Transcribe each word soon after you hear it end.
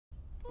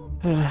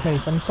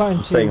Mate, I'm starting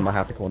I'm staying in to. my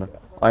happy corner.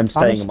 I'm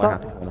staying in my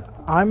happy corner.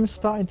 I'm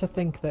starting to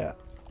think that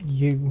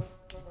you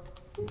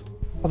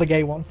are the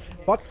gay one.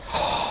 What?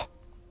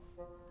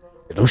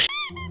 Little sh.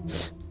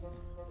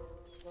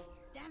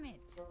 Damn it!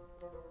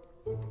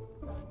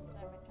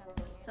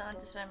 Someone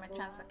destroyed my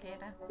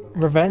translocator.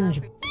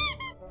 Revenge.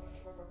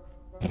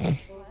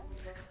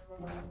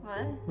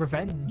 What?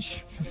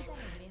 Revenge.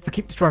 For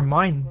keep destroying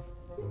mine.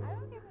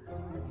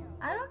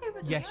 I don't give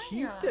a Yes,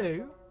 you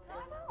do.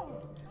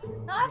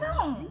 No, I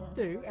don't. You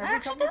do. I Every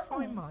actually time you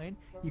find mine,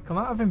 you come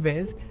out of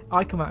invis,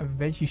 I come out of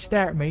invis, you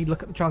stare at me,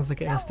 look at the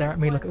translocator, stare at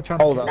me, look at the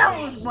translocator. Hold on. That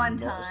was one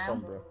Not a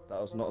time. Sombra.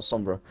 That was not a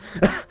Sombra.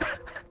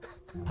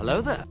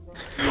 Hello there.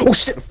 Oh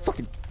shit!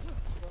 Fucking.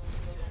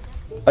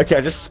 Okay,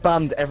 I just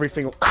spammed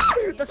everything. Ah,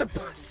 there's a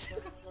bastion.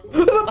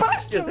 There's a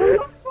bastion.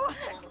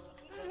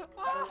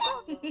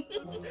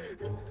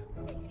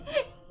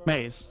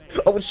 Maze.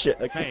 Oh shit!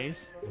 Okay.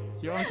 Maze. Do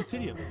you want to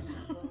continue this?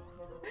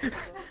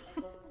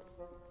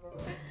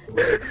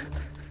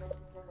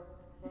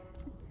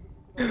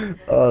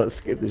 Oh, that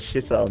scared the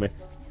shit out of me.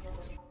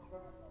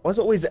 Why is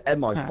it always an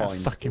M I Ah,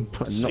 find fucking and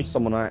pussy. not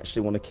someone I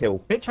actually want to kill?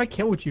 Bitch, I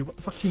killed you. What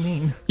the fuck do you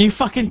mean? You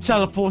fucking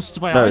teleported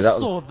away. No, I that was-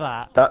 saw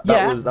that. That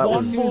Yeah, was one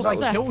was more that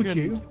was, I killed second.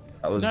 you.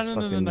 that was No,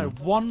 fucking... no.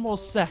 One more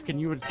second,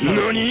 you would have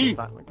teleported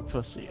back like a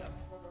pussy.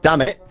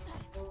 Damn it!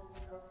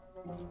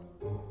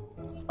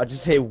 I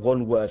just hear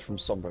one word from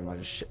Sombra and I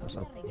just shit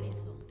myself.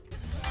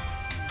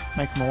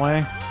 Make my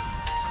way.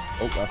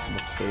 Oh, that's some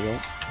material.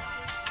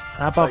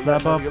 Wrap up,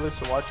 wrap up. Regulars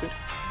to watch it.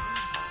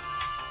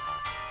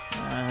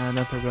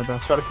 No, they're good.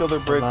 Try to kill their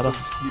Brits Ladder.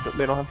 if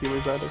they don't have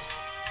healers either.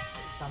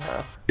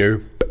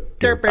 Derp.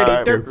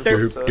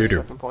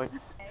 Second point.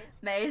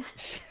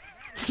 Maze.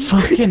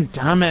 Fucking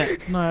damn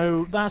it!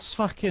 No, that's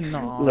fucking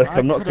not. Look,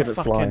 I'm not could've good at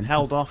fucking flying.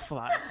 held off for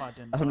that if I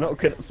didn't. I'm not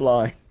good at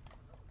flying.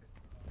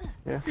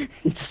 Yeah. You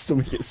just saw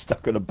me get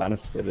stuck on a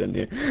banister, didn't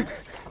you?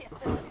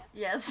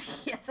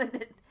 Yes, yes, I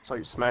did. So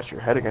you smash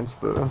your head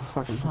against the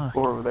fucking Fuck.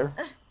 floor over there.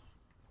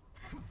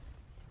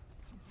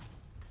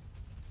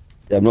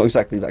 Yeah, I'm not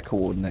exactly that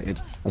coordinated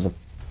as a...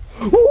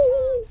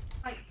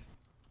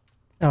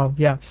 Oh,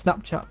 yeah,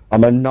 Snapchat.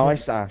 I'm a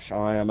nice Ash.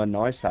 I am a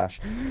nice Ash.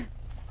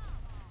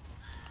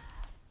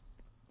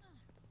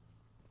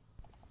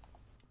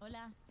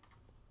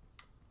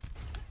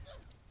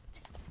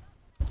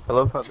 I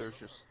love how there's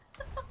just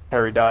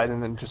Harry died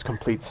and then just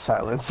complete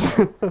silence.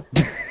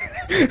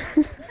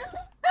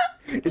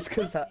 It's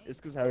cause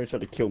Harry tried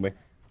to kill me.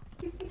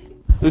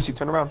 Lucy,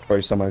 turn around.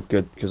 Probably somewhere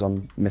good because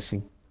I'm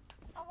missing.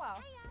 Oh wow.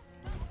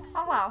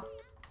 Oh wow.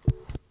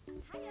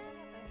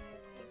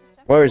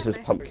 Where is this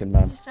pumpkin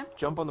man? Just jump.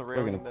 Jump on the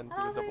railing gonna- and then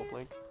do a double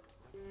blink.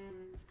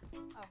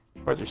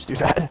 Or just do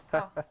that.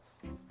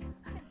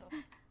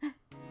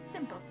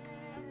 Simple.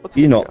 What's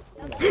You not.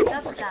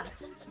 That's a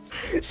dance.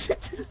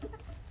 Shit.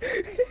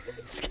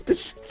 Scared the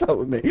shit out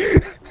of me.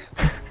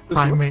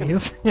 Hi, Lucy,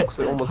 Maze. looks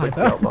like almost like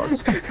the Hi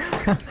Outlaws.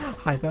 there.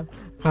 Hi there.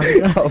 How's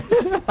it I going?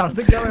 was, How's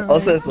it going? I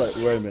was just like,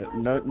 wait a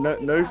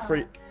minute, no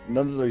free,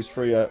 none of those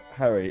free are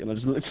Harry, and I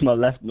just looked to my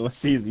left and all I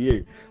see is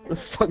you. Where the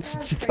fuck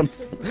did you come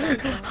from?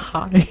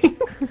 Hi.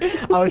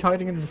 I was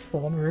hiding in the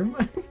spawn room.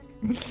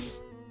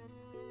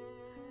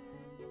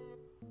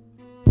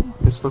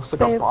 This looks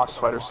like a boss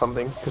fight or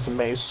something, because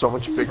Mei is so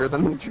much bigger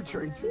than the two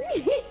tracers.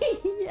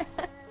 Yeah.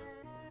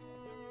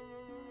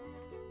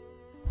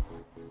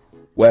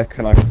 Where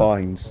can I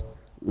find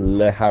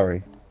Le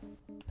Harry?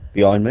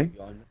 Behind me?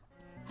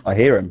 I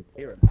hear him.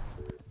 He's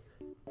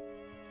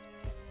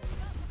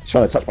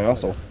trying to touch my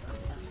asshole.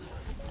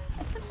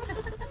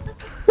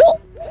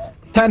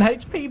 10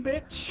 HP,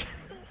 bitch.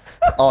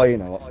 Oh, you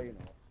know what?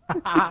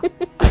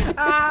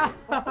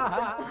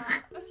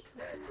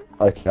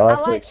 Okay, I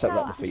have to like accept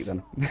that that. defeat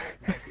then.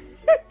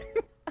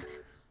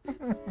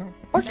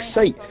 Fuck's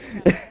sake!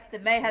 The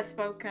May has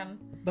spoken.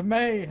 The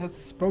May has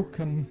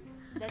spoken.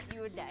 That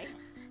you would die.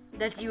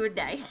 That you would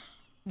die.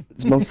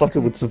 This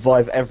motherfucker would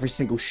survive every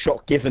single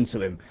shot given to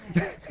him.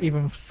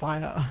 Even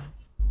fire.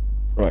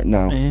 Right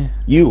now, Eh.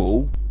 you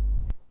all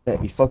better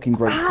be fucking Ah,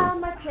 grateful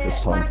my tit,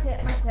 this my time.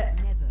 tit, my tit.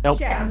 Nope.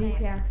 Shit, I'm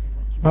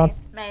DPS.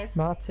 Maze.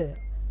 Martit.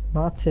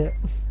 Martit.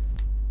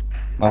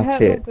 My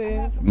tit,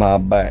 my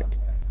back.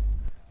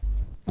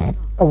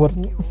 I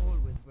wouldn't.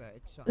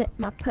 Lick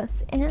my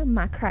pussy and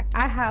my crack.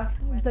 I have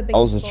the biggest I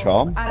was a balls.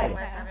 charm. I don't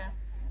Where's care.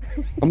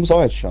 Abby? When was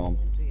I a charm?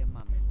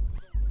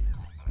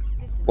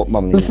 What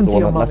mummy? Listen The to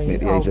one your that left mummy. me at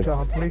the Oh age of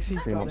god,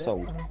 Lucy's 3 got months it.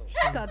 old.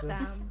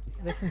 Goddamn.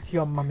 Listen to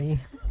your mummy.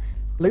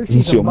 Listen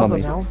Lucy's to a your mother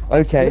mummy. now.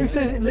 Okay.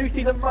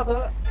 Lucy's a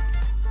mother.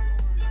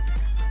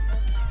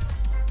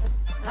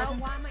 Oh,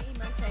 why am I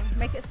emoting?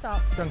 Make it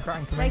stop. Don't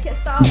cry to me. Make it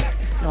stop.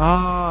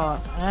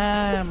 God.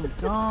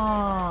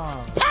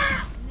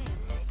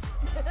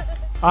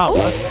 Oh,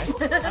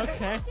 okay.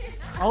 Okay.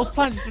 I was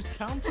planning to just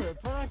counter it,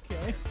 but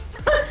okay.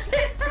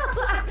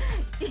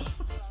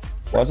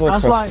 Why did I I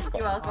was press like,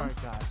 You're welcome.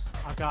 alright guys,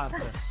 I got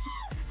this.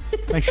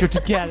 Make sure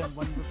to get him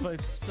when we're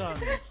both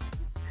stunned.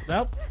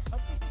 Nope.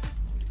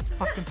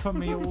 Fucking put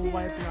me all the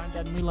way behind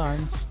enemy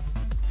lines.